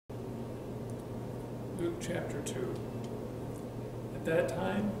Luke chapter 2. At that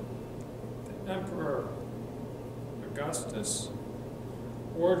time, the Emperor Augustus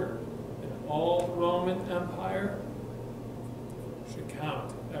ordered that all the Roman Empire should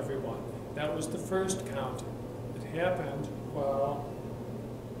count everyone. That was the first count. It happened while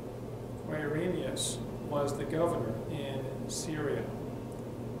Quirinius was the governor in Syria.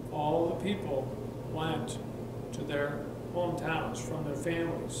 All the people went to their hometowns from their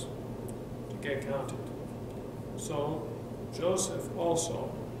families to get counted. So Joseph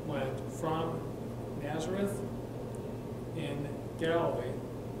also went from Nazareth in Galilee,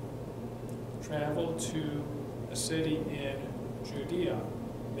 traveled to a city in Judea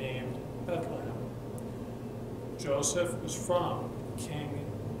named Bethlehem. Joseph was from King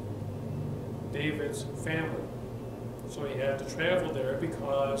David's family, so he had to travel there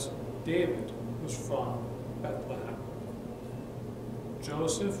because David was from Bethlehem.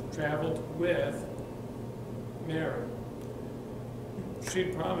 Joseph traveled with Mary.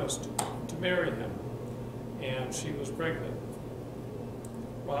 She'd promised to marry him, and she was pregnant.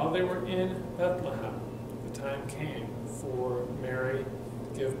 While they were in Bethlehem, the time came for Mary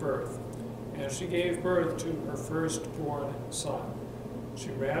to give birth, and she gave birth to her firstborn son. She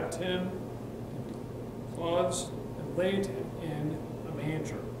wrapped him in cloths and laid him in a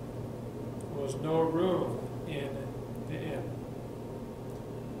manger. There was no room in the inn.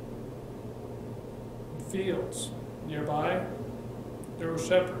 In fields nearby, there were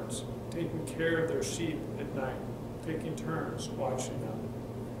shepherds taking care of their sheep at night, taking turns watching them.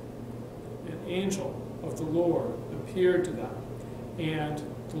 An angel of the Lord appeared to them, and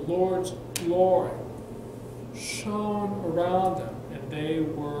the Lord's glory shone around them, and they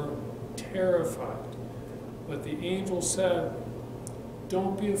were terrified. But the angel said,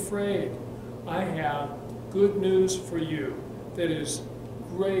 "Don't be afraid. I have good news for you that is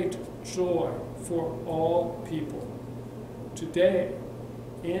great joy for all people. Today,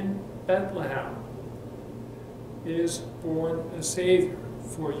 in Bethlehem, is born a Savior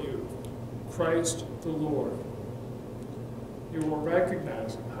for you, Christ the Lord. You will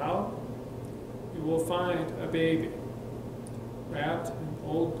recognize him. How? You will find a baby wrapped in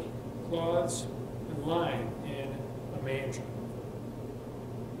old cloths and lying in a manger."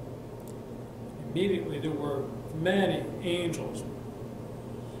 Immediately there were many angels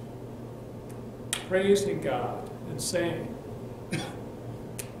praising God and saying,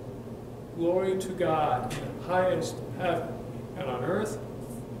 "Glory to God in the highest heaven, and on earth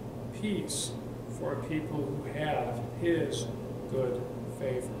peace for people who have his good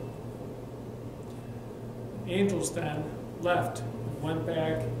favor." The angels then left and went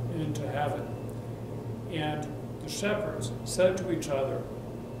back into heaven. And the shepherds said to each other,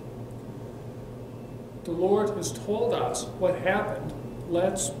 "The Lord has told us what happened.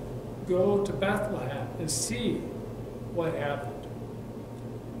 Let's go to Bethlehem and see what happened."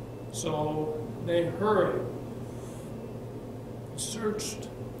 So they hurried, searched,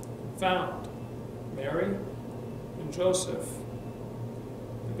 found Mary and Joseph,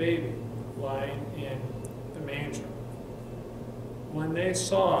 the baby, lying in the manger. When they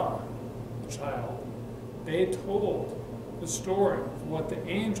saw the child, they told the story of what the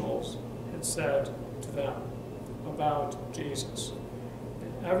angels had said to them about Jesus.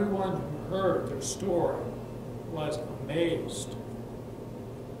 And everyone who heard their story was amazed.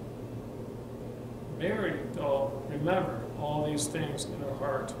 Mary, though, remembered all these things in her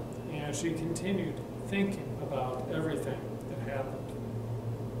heart, and she continued thinking about everything that happened.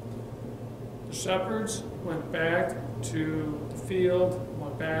 The shepherds went back to the field,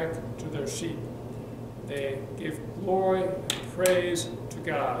 went back to their sheep. They gave glory and praise to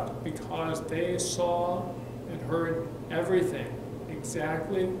God because they saw and heard everything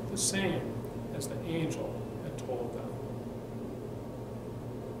exactly the same as the angel had told them.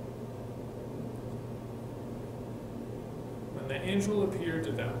 When the angel appeared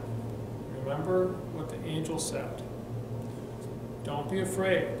to them, remember what the angel said. "Don't be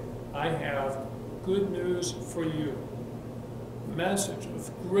afraid. I have good news for you. A message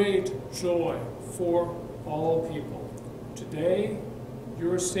of great joy for all people. Today,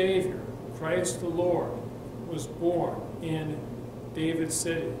 your Savior, Christ the Lord, was born in David's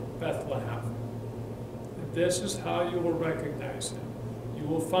city, Bethlehem. And this is how you will recognize him. You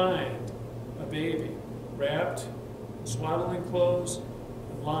will find a baby wrapped in swaddling clothes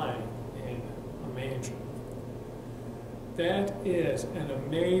and lying in a manger." That is an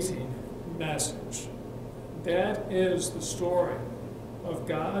amazing message. That is the story of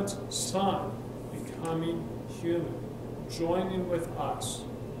God's Son becoming human, joining with us.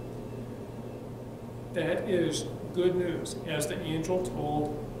 That is good news, as the angel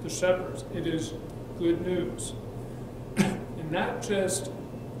told the shepherds. It is good news. And not just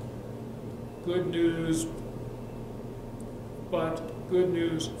good news, but good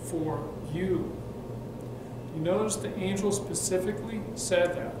news for you. You notice the angel specifically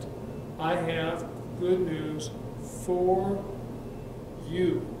said that. I have good news for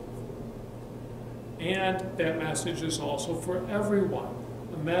you. And that message is also for everyone.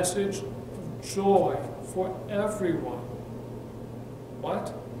 A message of joy for everyone.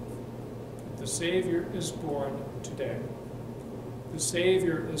 What? The Savior is born today. The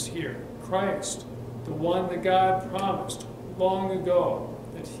Savior is here. Christ, the one that God promised long ago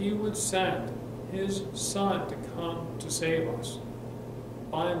that He would send His Son to come to save us,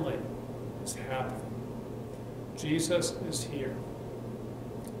 finally is happening. Jesus is here.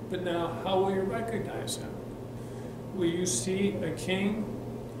 But now, how will you recognize Him? Will you see a king,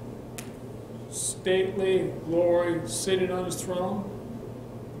 stately glory, sitting on His throne?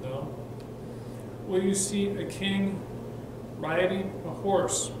 No. Will you see a king riding a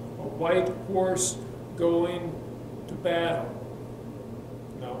horse, a white horse going to battle?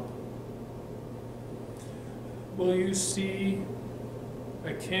 No. Will you see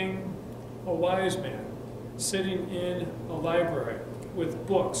a king, a wise man, sitting in a library with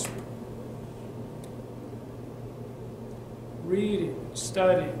books, reading,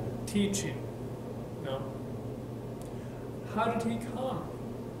 studying, teaching? No. How did He come?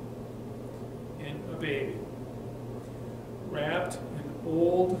 In a baby, wrapped in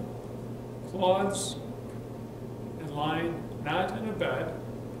old cloths and lying not in a bed,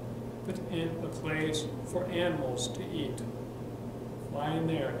 but in a place for animals to eat, lying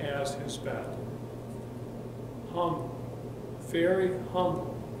there as His bed. Humble, very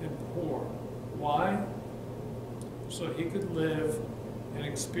humble and poor. Why? So He could live and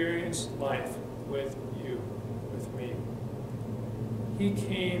experience life with you, with me. He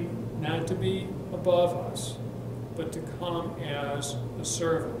came not to be above us, but to come as a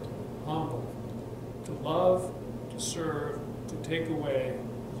servant, humble, to love, to serve, to take away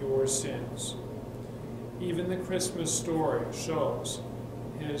your sins. Even the Christmas story shows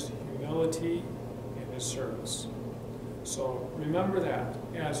His humility and His service. So remember that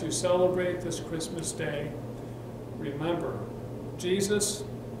as you celebrate this Christmas day. Remember, Jesus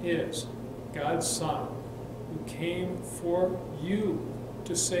is God's Son who came for you,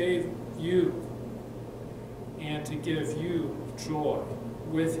 to save you, and to give you joy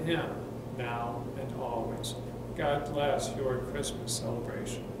with Him now and always. God bless your Christmas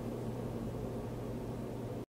celebration.